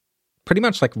that pretty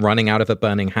much like running out of a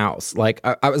burning house.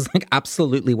 I was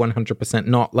absolutely 100%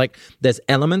 not. There's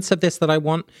elements of this that I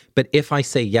want, but if I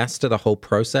say yes to the whole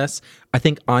process, I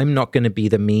think I'm not going to be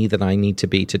the me that I need to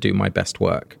be to do my best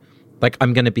work.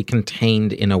 I'm going to be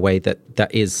contained in a way that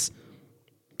is,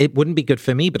 it wouldn't be good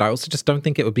for me, but I also just don't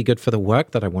think it would be good for the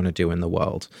work that I want to do in the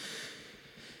world.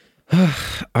 I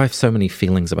have so many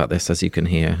feelings about this, as you can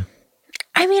hear.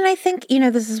 I mean, I think,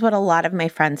 this is what a lot of my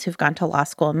friends who've gone to law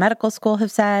school and medical school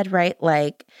have said, right?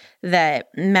 That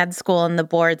med school and the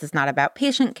boards is not about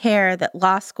patient care, that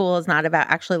law school is not about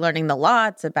actually learning the law.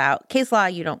 It's about case law.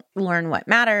 You don't learn what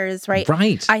matters, right?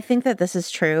 Right. I think that this is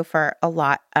true for a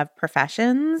lot of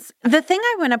professions. The thing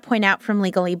I want to point out from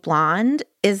Legally Blonde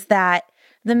is that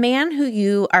the man who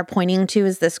you are pointing to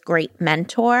as this great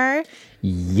mentor,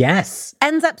 yes,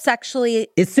 ends up sexually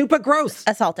is super gross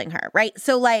assaulting her, right?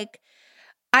 So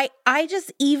I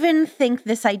just even think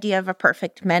this idea of a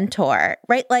perfect mentor,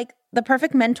 right? The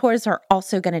perfect mentors are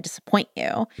also going to disappoint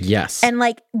you. Yes. And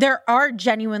there are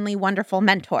genuinely wonderful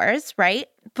mentors, right?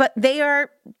 But they are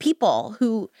people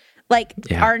who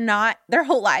are not, their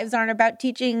whole lives aren't about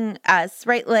teaching us,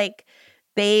 right?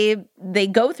 They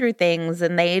go through things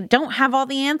and they don't have all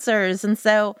the answers. And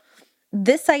so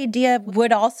this idea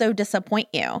would also disappoint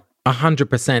you.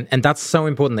 100%. And that's so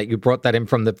important that you brought that in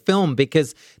from the film,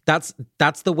 because that's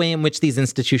the way in which these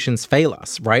institutions fail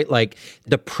us, right?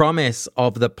 The promise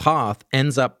of the path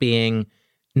ends up being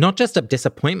not just a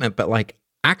disappointment, but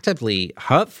actively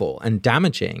hurtful and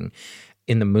damaging.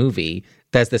 In the movie,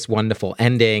 there's this wonderful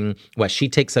ending where she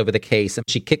takes over the case and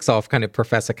she kicks off kind of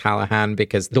Professor Callahan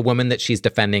because the woman that she's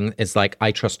defending is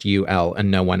I trust you, Elle, and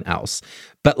no one else.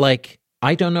 But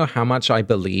I don't know how much I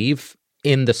believe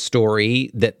in the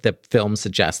story that the film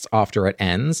suggests after it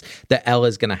ends, that Elle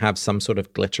is going to have some sort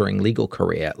of glittering legal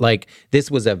career.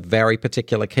 This was a very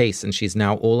particular case, and she's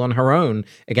now all on her own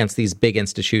against these big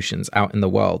institutions out in the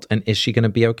world. And is she going to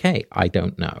be okay? I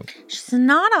don't know. She's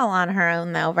not all on her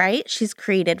own, though, right? She's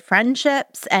created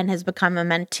friendships and has become a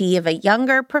mentee of a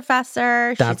younger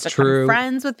professor. That's She's become true.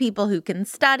 Friends with people who can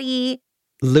study.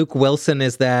 Luke Wilson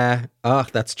is there. Oh,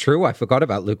 that's true. I forgot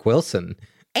about Luke Wilson.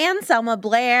 And Selma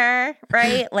Blair,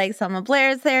 right? Selma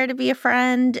Blair's there to be a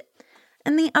friend.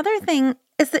 And the other thing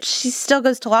is that she still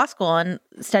goes to law school and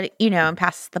study, and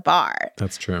passes the bar.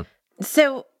 That's true.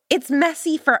 So it's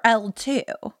messy for Elle too,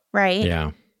 right?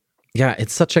 Yeah. Yeah,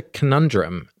 it's such a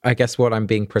conundrum. I guess what I'm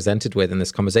being presented with in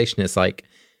this conversation is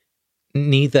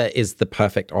neither is the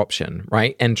perfect option,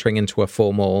 right? Entering into a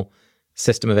formal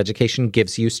system of education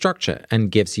gives you structure and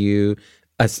gives you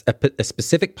a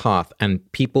specific path and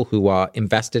people who are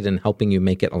invested in helping you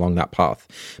make it along that path.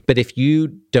 But if you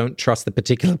don't trust the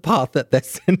particular path that they're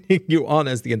sending you on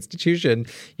as the institution,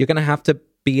 you're going to have to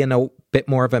be in a bit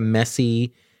more of a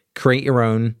messy, create your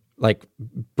own,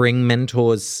 bring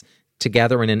mentors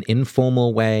together in an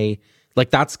informal way.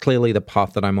 That's clearly the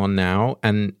path that I'm on now.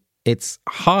 And it's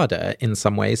harder in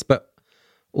some ways, but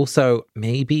also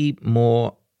maybe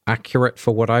more accurate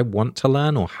for what I want to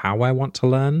learn or how I want to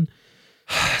learn.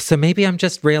 So maybe I'm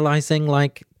just realizing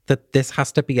that this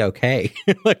has to be okay.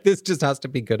 This just has to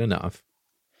be good enough.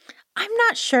 I'm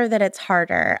not sure that it's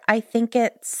harder. I think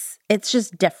it's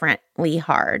just differently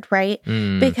hard, right?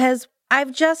 Because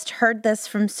I've just heard this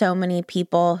from so many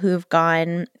people who've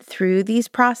gone through these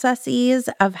processes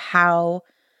of how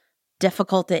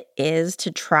difficult it is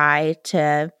to try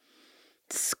to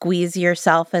squeeze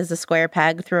yourself as a square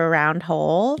peg through a round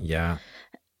hole. Yeah.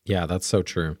 Yeah, that's so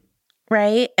true.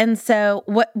 Right? And so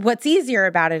what's easier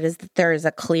about it is that there is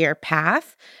a clear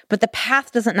path, but the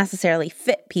path doesn't necessarily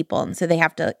fit people. And so they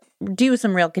have to do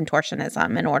some real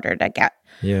contortionism in order to get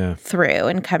through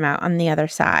and come out on the other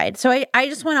side. So I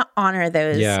just want to honor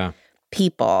those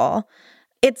people.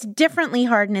 It's differently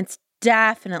hard and it's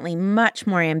definitely much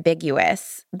more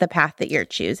ambiguous, the path that you're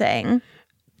choosing.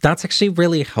 That's actually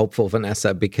really helpful,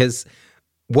 Vanessa, because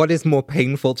what is more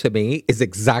painful to me is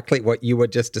exactly what you were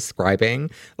just describing.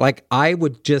 I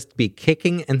would just be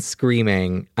kicking and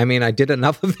screaming. I mean, I did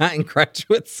enough of that in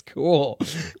graduate school.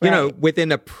 Right.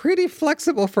 Within a pretty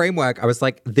flexible framework, I was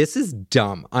like, this is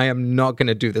dumb. I am not going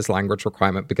to do this language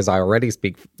requirement because I already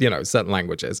speak, certain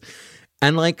languages.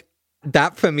 And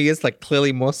that for me is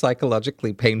clearly more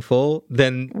psychologically painful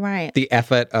than the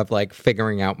effort of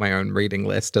figuring out my own reading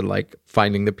list and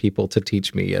finding the people to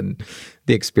teach me and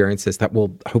the experiences that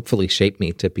will hopefully shape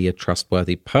me to be a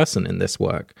trustworthy person in this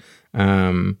work.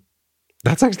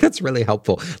 That's really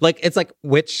helpful. Like, it's like,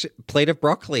 which plate of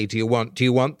broccoli do you want? Do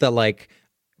you want the, like,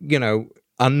 you know,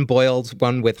 unboiled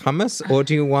one with hummus, or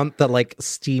do you want the, like,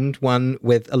 steamed one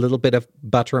with a little bit of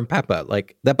butter and pepper?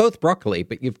 Like, they're both broccoli,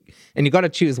 but you got to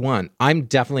choose one. I'm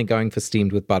definitely going for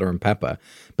steamed with butter and pepper,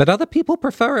 but other people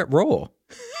prefer it raw.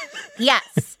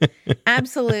 Yes,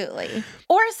 absolutely.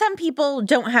 Or some people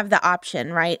don't have the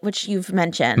option, right? Which you've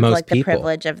mentioned, Most like the people.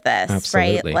 privilege of this,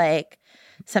 Absolutely. right? Like,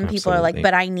 some people are like,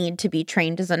 but I need to be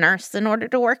trained as a nurse in order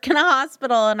to work in a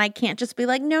hospital. And I can't just be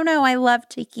like, no, I love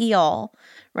to heal,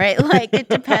 right? Like, it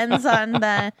depends on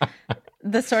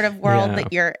the sort of world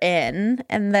that you're in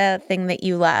and the thing that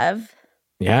you love.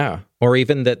 Yeah. Or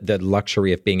even the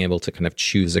luxury of being able to kind of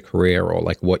choose a career or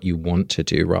like what you want to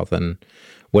do rather than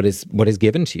what is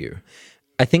given to you.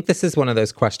 I think this is one of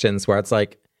those questions where it's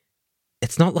like,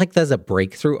 it's not like there's a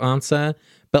breakthrough answer,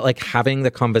 but like having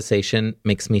the conversation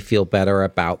makes me feel better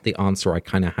about the answer I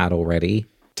kind of had already.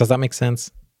 Does that make sense?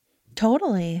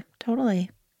 Totally.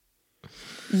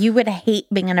 You would hate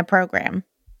being in a program.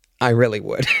 I really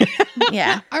would.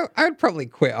 Yeah. I would probably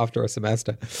quit after a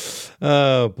semester.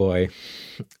 Oh, boy.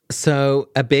 So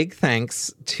a big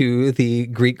thanks to the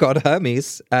Greek god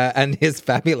Hermes and his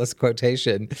fabulous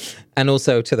quotation, and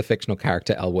also to the fictional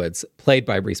character Elle Woods, played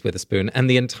by Reese Witherspoon, and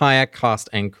the entire cast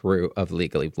and crew of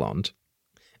Legally Blonde.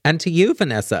 And to you,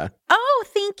 Vanessa. Oh,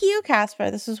 thank you,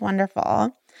 Casper. This was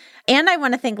wonderful. And I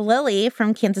want to thank Lily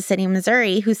from Kansas City,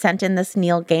 Missouri, who sent in this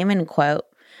Neil Gaiman quote.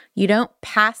 You don't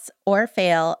pass or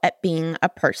fail at being a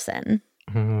person.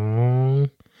 Oh,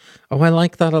 I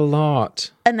like that a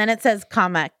lot. And then it says,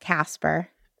 Casper.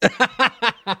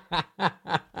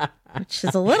 Which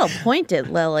is a little pointed,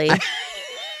 Lily.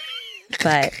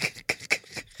 But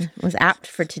it was apt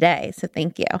for today, so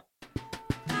thank you.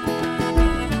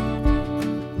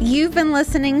 You've been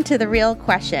listening to The Real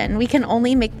Question. We can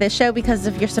only make this show because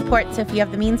of your support, so if you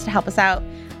have the means to help us out,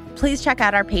 please check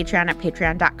out our Patreon at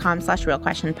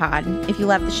patreon.com/realquestionpod. If you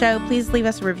love the show, please leave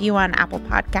us a review on Apple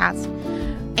Podcasts.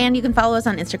 And you can follow us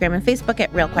on Instagram and Facebook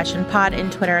at Real Question Pod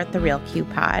and Twitter at The Real Q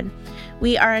Pod.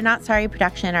 We are a Not Sorry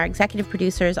production. Our executive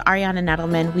producers, Ariana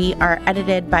Nettleman. We are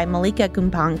edited by Malika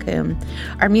Gumpankum.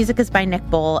 Our music is by Nick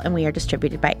Bowl, and we are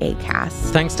distributed by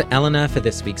Acast. Thanks to Eleanor for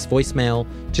this week's voicemail,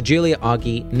 to Julia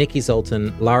Augie, Nikki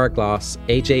Zoltan, Lara Glass,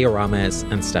 AJ Arames,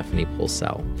 and Stephanie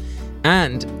Pulsell.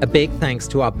 And a big thanks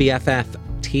to our BFF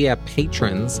tier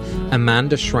patrons,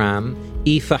 Amanda Schramm,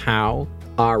 Aoife Howe,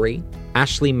 Ari,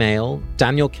 Ashley Mail,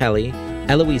 Daniel Kelly,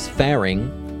 Eloise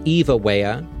Faring, Eva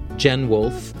Weyer, Jen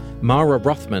Wolfe, Mara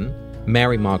Rothman,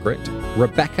 Mary Margaret,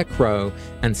 Rebecca Crow,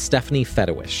 and Stephanie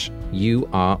Fedewish. You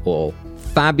are all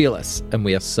fabulous, and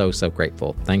we are so, so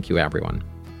grateful. Thank you, everyone.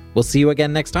 We'll see you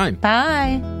again next time.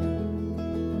 Bye.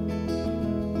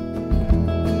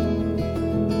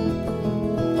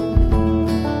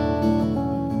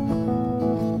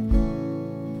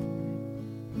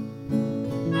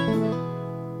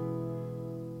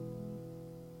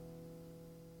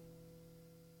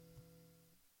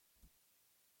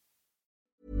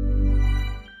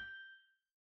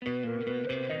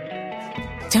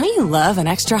 Don't you love an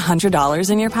extra $100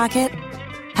 in your pocket?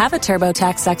 Have a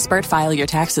TurboTax expert file your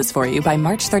taxes for you by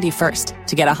March 31st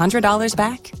to get $100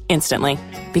 back instantly.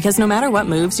 Because no matter what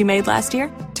moves you made last year,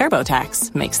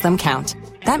 TurboTax makes them count.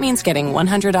 That means getting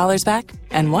 $100 back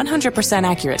and 100%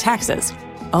 accurate taxes,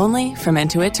 only from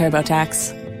Intuit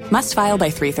TurboTax. Must file by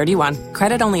 3/31.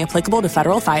 Credit only applicable to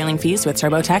federal filing fees with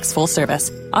TurboTax full service.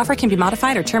 Offer can be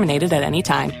modified or terminated at any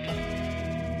time.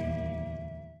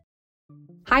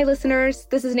 Hi listeners,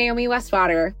 this is Naomi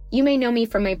Westwater. You may know me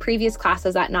from my previous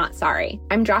classes at Not Sorry.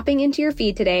 I'm dropping into your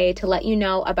feed today to let you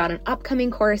know about an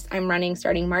upcoming course I'm running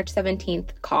starting March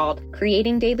 17th called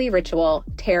Creating Daily Ritual,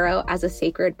 Tarot as a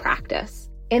Sacred Practice.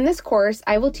 In this course,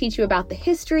 I will teach you about the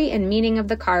history and meaning of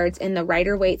the cards in the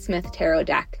Rider-Waite-Smith Tarot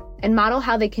deck and model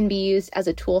how they can be used as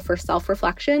a tool for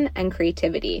self-reflection and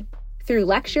creativity. Through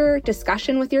lecture,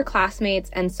 discussion with your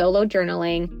classmates, and solo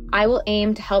journaling, I will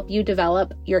aim to help you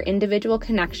develop your individual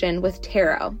connection with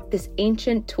tarot, this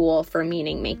ancient tool for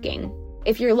meaning making.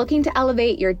 If you're looking to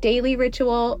elevate your daily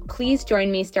ritual, please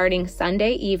join me starting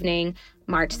Sunday evening,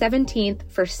 March 17th,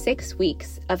 for 6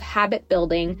 weeks of habit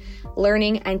building,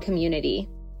 learning, and community.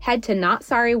 Head to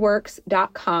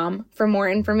NotSorryWorks.com for more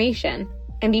information.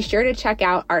 And be sure to check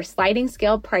out our sliding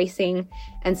scale pricing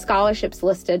and scholarships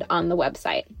listed on the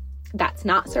website. That's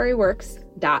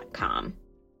NotSorryWorks.com.